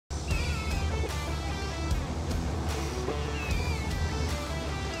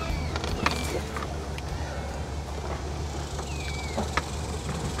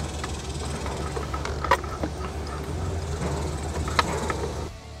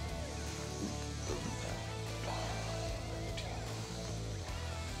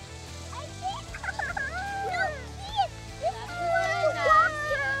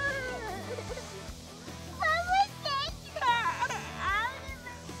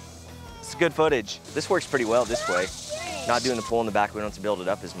It's good footage. This works pretty well this way. Not doing the pull in the back, we don't have to build it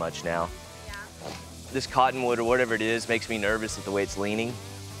up as much now. This cottonwood or whatever it is makes me nervous at the way it's leaning.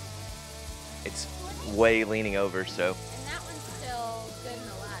 It's way leaning over, so. And that one's still good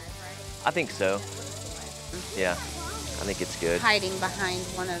and alive, right? I think so. Yeah, I think it's good. Hiding behind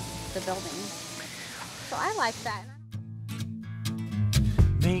one of the buildings. So I like that.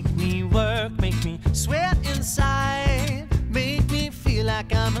 Make me work, make me sweat inside, make me feel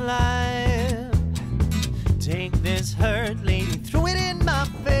like I'm alive. Take this hurt, lady, throw it in my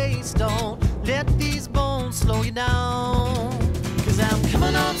face. Don't let these bones slow you down. 'Cause I'm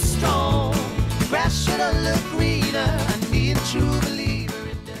coming on strong. Grass should have looked greener. I need a true believer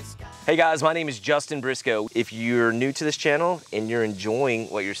in the sky. Hey guys, my name is Justin Briscoe. If you're new to this channel and you're enjoying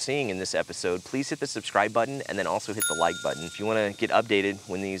what you're seeing in this episode, please hit the subscribe button and then also hit the like button. If you want to get updated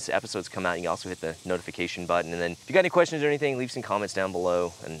when these episodes come out, you can also hit the notification button. And then if you got any questions or anything, leave some comments down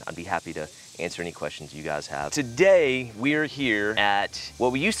below and I'd be happy to answer any questions you guys have. Today, we're here at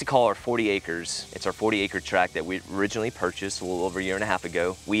what we used to call our 40 acres. It's our 40-acre tract that we originally purchased a little over a year and a half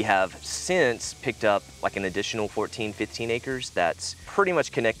ago. We have since picked up like an additional 14, 15 acres that's pretty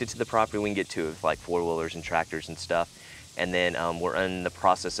much connected to the property. We can get to it with like four-wheelers and tractors and stuff. And then we're in the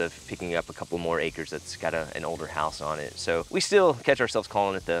process of picking up a couple more acres that's got an older house on it. So we still catch ourselves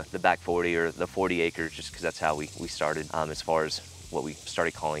calling it the back 40 or the 40 acres just because that's how we started as far as what we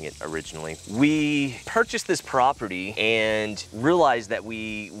started calling it originally. We purchased this property and realized that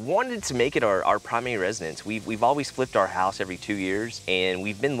we wanted to make it our primary residence. We've always flipped our house every 2 years, and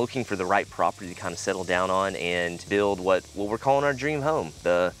we've been looking for the right property to kind of settle down on and build what we're calling our dream home.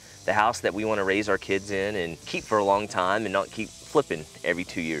 The house that we want to raise our kids in and keep for a long time and not keep flipping every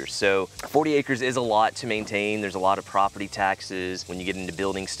 2 years. So 40 acres is a lot to maintain. There's a lot of property taxes. When you get into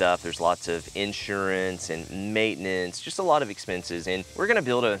building stuff, there's lots of insurance and maintenance, just a lot of expenses. And we're gonna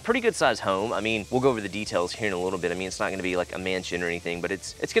build a pretty good sized home. I mean, we'll go over the details here in a little bit. I mean, it's not gonna be like a mansion or anything, but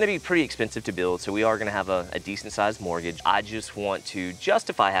it's gonna be pretty expensive to build. So we are gonna have a decent sized mortgage. I just want to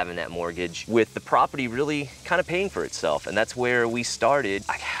justify having that mortgage with the property really kind of paying for itself. And that's where we started,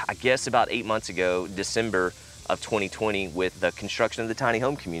 I guess about 8 months ago, December of 2020, with the construction of the tiny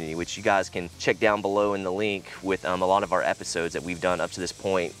home community, which you guys can check down below in the link with a lot of our episodes that we've done up to this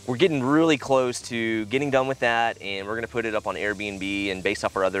point. We're getting really close to getting done with that, and we're gonna put it up on Airbnb, and based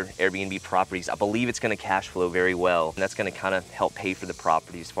off our other Airbnb properties, I believe it's gonna cash flow very well. And that's gonna kind of help pay for the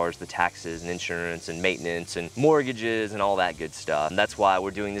property as far as the taxes and insurance and maintenance and mortgages and all that good stuff. And that's why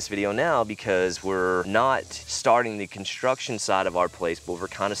we're doing this video now, because we're not starting the construction side of our place, but we're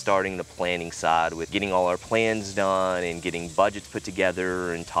kind of starting the planning side with getting all our plans done and getting budgets put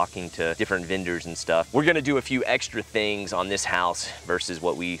together and talking to different vendors and stuff. We're gonna do a few extra things on this house versus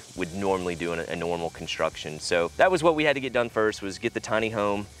what we would normally do in a normal construction. So that was what we had to get done first, was get the tiny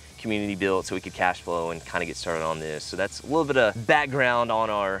home community built so we could cash flow and kind of get started on this. So that's a little bit of background on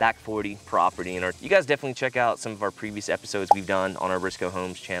our back 40 property. And you guys definitely check out some of our previous episodes we've done on our Briscoe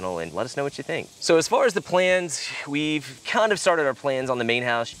Homes channel and let us know what you think. So as far as the plans, we've kind of started our plans on the main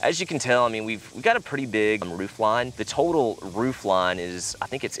house. As you can tell, I mean, we've got a pretty big roof line. The total roof line is, I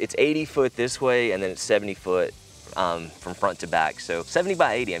think it's 80 foot this way, and then it's 70 foot from front to back. So 70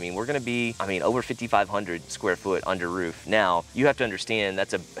 by 80, I mean, we're gonna be, over 5,500 square foot under roof. Now, you have to understand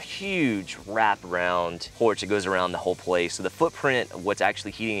that's a huge wrap-around porch that goes around the whole place. So the footprint of what's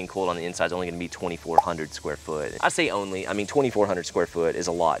actually heating and cooled on the inside is only gonna be 2,400 square foot. I say only, 2,400 square foot is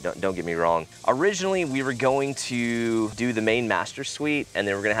a lot, don't get me wrong. Originally, we were going to do the main master suite, and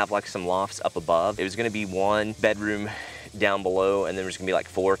then we're gonna have like some lofts up above. It was gonna be one bedroom down below, and then there's gonna be like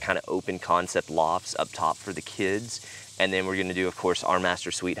 4 kind of open concept lofts up top for the kids. And then we're gonna do, of course, our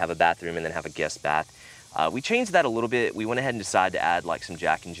master suite, have a bathroom, and then have a guest bath. We changed that a little bit. We went ahead and decided to add like some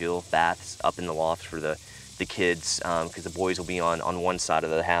Jack and Jill baths up in the loft for the kids, because the boys will be on one side of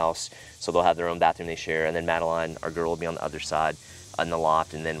the house, so they'll have their own bathroom they share, and then Madeline, our girl, will be on the other side in the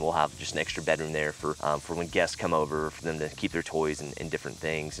loft, and then we'll have just an extra bedroom there for when guests come over, for them to keep their toys and different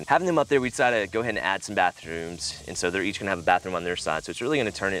things. And having them up there, we decided to go ahead and add some bathrooms, and so they're each gonna have a bathroom on their side. So it's really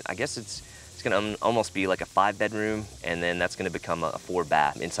gonna turn it, I guess it's gonna almost be like a 5-bedroom, and then that's gonna become a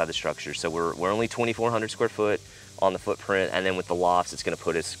 4-bath inside the structure. So we're only 2,400 square foot on the footprint, and then with the lofts, it's gonna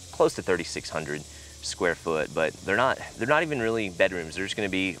put us close to 3,600 square foot, but they're not even really bedrooms. They're just gonna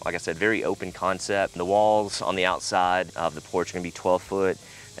be, like I said, very open concept. The walls on the outside of the porch are gonna be 12 foot.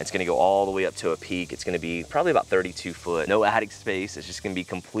 It's gonna go all the way up to a peak. It's gonna be probably about 32 foot. No attic space. It's just gonna be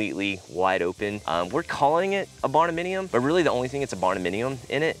completely wide open. We're calling it a Barndominium, but really the only thing that's a Barndominium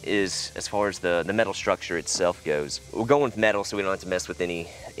in it is as far as the metal structure itself goes. We're going with metal so we don't have to mess with any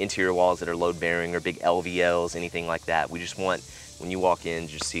interior walls that are load bearing or big LVLs, anything like that. We just want, when you walk in,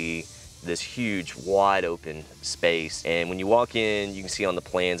 just see this huge wide open space. And when you walk in, you can see on the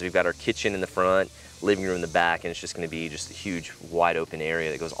plans, we've got our kitchen in the front, living room in the back, and it's just going to be just a huge wide open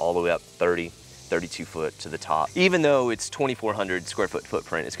area that goes all the way up 32 foot to the top. Even though it's 2,400 square foot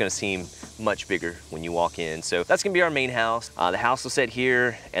footprint, it's gonna seem much bigger when you walk in. So that's gonna be our main house. The house will sit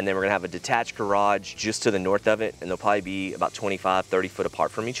here, and then we're gonna have a detached garage just to the north of it, and they'll probably be about 25, 30 foot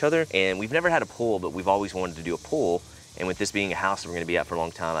apart from each other. And we've never had a pool, but we've always wanted to do a pool. And with this being a house that we're gonna be at for a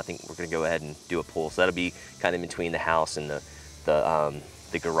long time, I think we're gonna go ahead and do a pool. So that'll be kind of in between the house and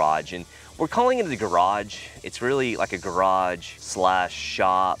the garage. And we're calling it the garage. It's really like a garage slash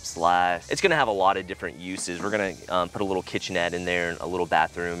shop slash, it's gonna have a lot of different uses. We're gonna put a little kitchenette in there and a little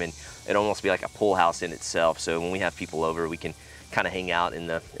bathroom, and it'll almost be like a pool house in itself. So when we have people over, we can kind of hang out in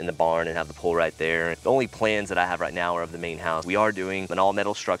the barn and have the pool right there. The only plans that I have right now are of the main house. We are doing an all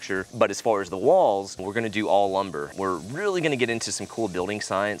metal structure, but as far as the walls, we're gonna do all lumber. We're really gonna get into some cool building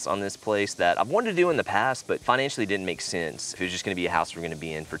science on this place that I've wanted to do in the past, but financially didn't make sense. If it was just gonna be a house we're gonna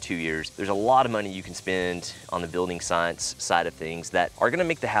be in for 2 years, there's a lot of money you can spend on the building science side of things that are gonna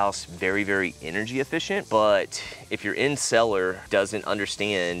make the house very, very energy efficient. But if your end seller doesn't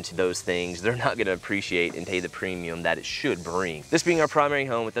understand those things, they're not gonna appreciate and pay the premium that it should bring. This being our primary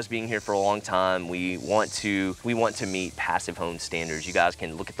home, with us being here for a long time, we want to meet passive home standards. You guys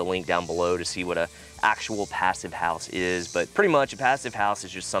can look at the link down below to see what a actual passive house is, but pretty much a passive house is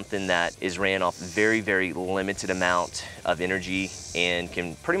just something that is ran off very, very limited amount of energy and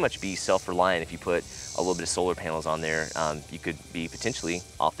can pretty much be self-reliant. If you put a little bit of solar panels on there, you could be potentially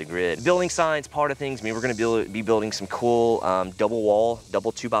off the grid. Building science part of things, I mean, we're gonna be building some cool double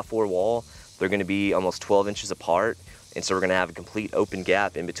 2x4 wall. They're gonna be almost 12 inches apart. And so we're gonna have a complete open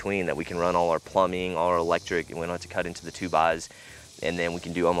gap in between that we can run all our plumbing, all our electric, and we don't have to cut into the 2x. And then we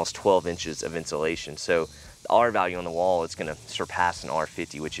can do almost 12 inches of insulation. So the R value on the wall is gonna surpass an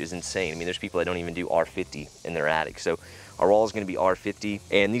R50, which is insane. I mean, there's people that don't even do R50 in their attic. So our wall is gonna be R50.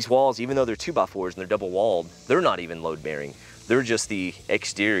 And these walls, even though they're 2x4s and they're double walled, they're not even load bearing. They're just the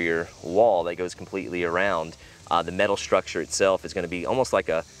exterior wall that goes completely around. The metal structure itself is gonna be almost like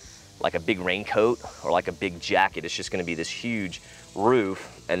a big raincoat or like a big jacket. It's just gonna be this huge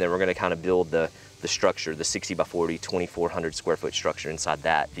roof, and then we're gonna kind of build the structure, the 60x40, 2,400 square foot structure inside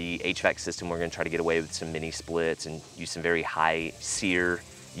that. The HVAC system, we're gonna try to get away with some mini splits and use some very high SEER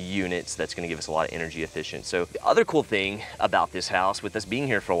units that's gonna give us a lot of energy efficient. So the other cool thing about this house, with us being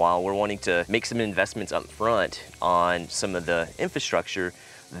here for a while, we're wanting to make some investments up front on some of the infrastructure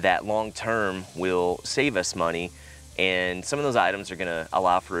that long term will save us money. And some of those items are gonna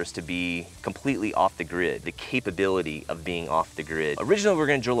allow for us to be completely off the grid, the capability of being off the grid. Originally, we were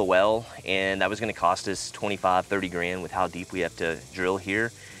gonna drill a well, and that was gonna cost us 25, 30 grand with how deep we have to drill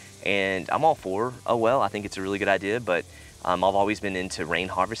here. And I'm all for a well. I think it's a really good idea, but I've always been into rain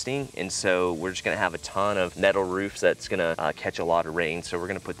harvesting, and so we're just gonna have a ton of metal roofs that's gonna catch a lot of rain. So we're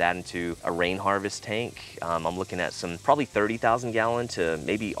gonna put that into a rain harvest tank. I'm looking at some probably 30,000 gallon to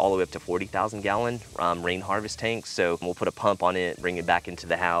maybe all the way up to 40,000 gallon rain harvest tanks. So we'll put a pump on it, bring it back into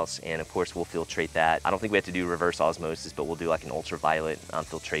the house, and of course we'll filtrate that. I don't think we have to do reverse osmosis, but we'll do like an ultraviolet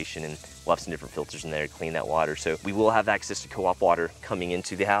filtration, and we'll have some different filters in there to clean that water. So we will have access to co-op water coming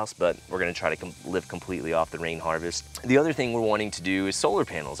into the house, but we're gonna try to live completely off the rain harvest. The other thing we're wanting to do is solar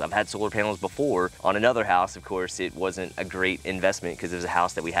panels. I've had solar panels before on another house. Of course, it wasn't a great investment because it was a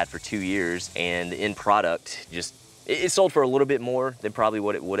house that we had for 2 years, and the end product just, it sold for a little bit more than probably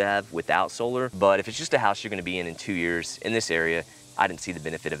what it would have without solar. But if it's just a house you're gonna be in 2 years in this area, I didn't see the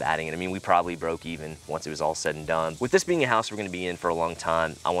benefit of adding it. I mean, we probably broke even once it was all said and done. With this being a house we're gonna be in for a long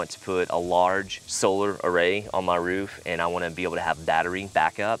time, I want to put a large solar array on my roof, and I wanna be able to have battery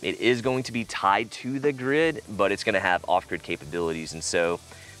backup. It is going to be tied to the grid, but it's gonna have off-grid capabilities. And so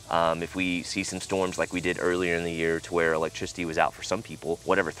if we see some storms like we did earlier in the year to where electricity was out for some people,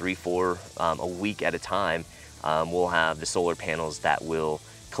 whatever, 3, 4 a week at a time, we'll have the solar panels that will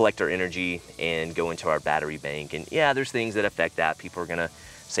collect our energy and go into our battery bank. And yeah, there's things that affect that. People are gonna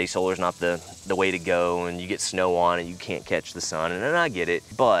say solar's not the way to go, and you get snow on and you can't catch the sun, and I get it.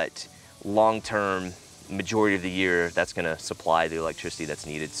 But long-term, majority of the year, that's gonna supply the electricity that's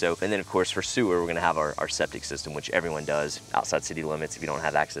needed. So, and then of course for sewer, we're gonna have our septic system, which everyone does outside city limits if you don't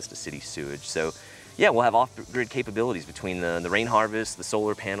have access to city sewage. So yeah, we'll have off-grid capabilities between the rain harvest, the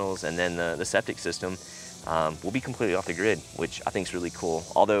solar panels, and then the septic system. We'll be completely off the grid, which I think is really cool.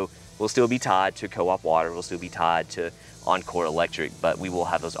 Although we'll still be tied to co-op water, we'll still be tied to Encore Electric, but we will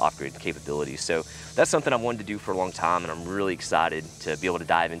have those off-grid capabilities. So that's something I've wanted to do for a long time, and I'm really excited to be able to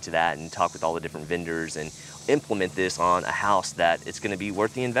dive into that and talk with all the different vendors and implement this on a house that it's gonna be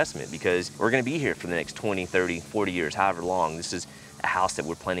worth the investment, because we're gonna be here for the next 20, 30, 40 years, however long. This is a house that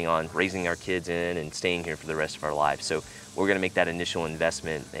we're planning on raising our kids in and staying here for the rest of our life. So we're gonna make that initial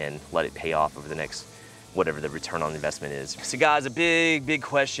investment and let it pay off over the next, whatever the return on investment is. So guys, a big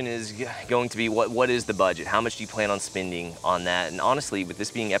question is going to be what is the budget? How much do you plan on spending on that? And honestly, with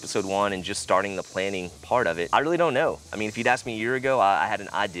this being episode 1 and just starting the planning part of it, I really don't know. I mean, if you'd asked me a year ago, I had an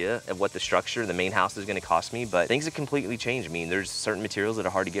idea of what the structure, the main house is gonna cost me, but things have completely changed. I mean, there's certain materials that are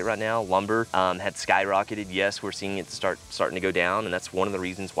hard to get right now. Lumber had skyrocketed. Yes, we're seeing it starting to go down, and that's one of the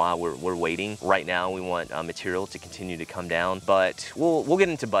reasons why we're waiting. Right now, we want material to continue to come down, but we'll get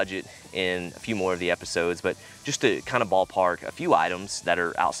into budget in a few more of the episodes, but just to kind of ballpark a few items that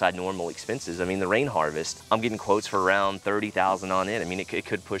are outside normal expenses. I mean, the rain harvest, I'm getting quotes for around $30,000 on it. I mean, it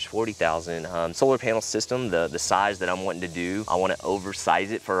could push $40,000. Solar panel system, the size that I'm wanting to do, I want to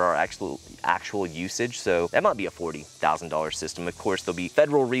oversize it for our actual usage, so that might be a $40,000 system. Of course, there'll be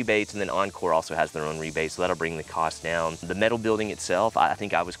federal rebates, and then Encore also has their own rebates, so that'll bring the cost down. The metal building itself, I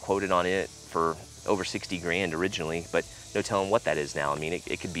think I was quoted on it for over 60 grand originally, but no telling what that is now. I mean,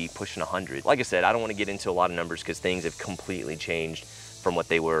 it could be pushing 100. Like I said, I don't want to get into a lot of numbers because things have completely changed from what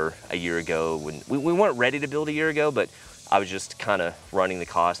they were a year ago. When we weren't ready to build a year ago, but I was just kind of running the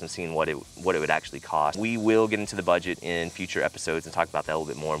cost and seeing what it would actually cost. We will get into the budget in future episodes and talk about that a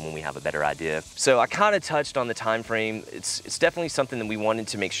little bit more when we have a better idea. So I kind of touched on the time frame. It's definitely something that we wanted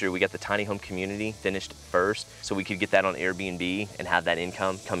to make sure we got the tiny home community finished first, so we could get that on Airbnb and have that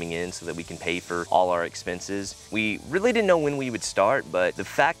income coming in so that we can pay for all our expenses. We really didn't know when we would start, but the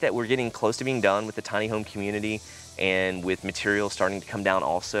fact that we're getting close to being done with the tiny home community and with materials starting to come down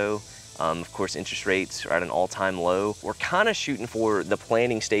also, of course, interest rates are at an all-time low. We're kind of shooting for the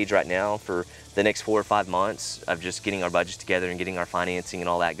planning stage right now for the next 4 or 5 months of just getting our budgets together and getting our financing and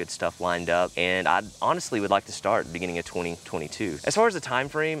all that good stuff lined up. And I honestly would like to start at the beginning of 2022. As far as the time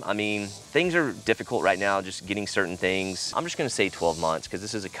frame, I mean, things are difficult right now, just getting certain things. I'm just gonna say 12 months because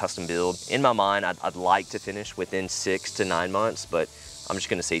this is a custom build. In my mind, I'd like to finish within 6 to 9 months, but I'm just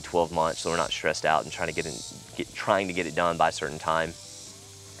gonna say 12 months so we're not stressed out and trying to get it done by a certain time.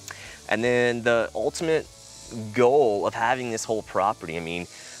 And then the ultimate goal of having this whole property, I mean,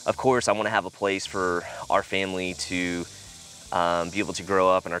 of course, I want to have a place for our family to be able to grow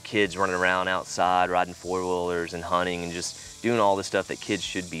up and our kids running around outside, riding four-wheelers and hunting and just doing all the stuff that kids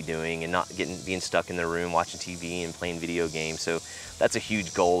should be doing and not being stuck in their room watching TV and playing video games. So that's a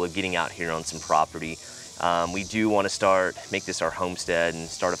huge goal of getting out here on some property. We do want to make this our homestead and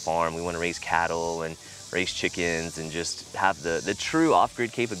start a farm. We want to raise cattle and raise chickens and just have the true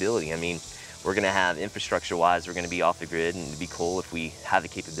off-grid capability. I mean, we're gonna have infrastructure-wise, we're gonna be off the grid, and it'd be cool if we have the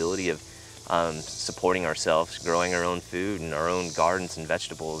capability of supporting ourselves, growing our own food and our own gardens and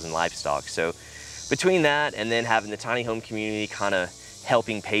vegetables and livestock. So between that and then having the tiny home community kind of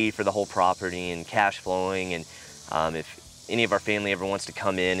helping pay for the whole property and cash flowing, and if any of our family ever wants to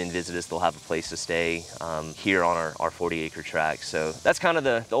come in and visit us, they'll have a place to stay here on our 40-acre tract. So that's kind of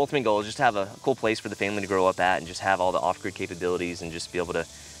the ultimate goal, is just to have a cool place for the family to grow up at and just have all the off-grid capabilities and just be able to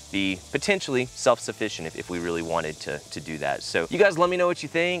be potentially self-sufficient if we really wanted to do that. So you guys let me know what you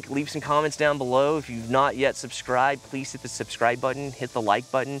think. Leave some comments down below. If you've not yet subscribed, please hit the subscribe button, hit the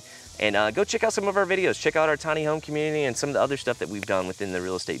like button, and go check out some of our videos. Check out our tiny home community and some of the other stuff that we've done within the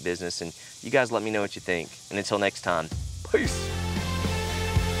real estate business. And you guys let me know what you think. And until next time, peace.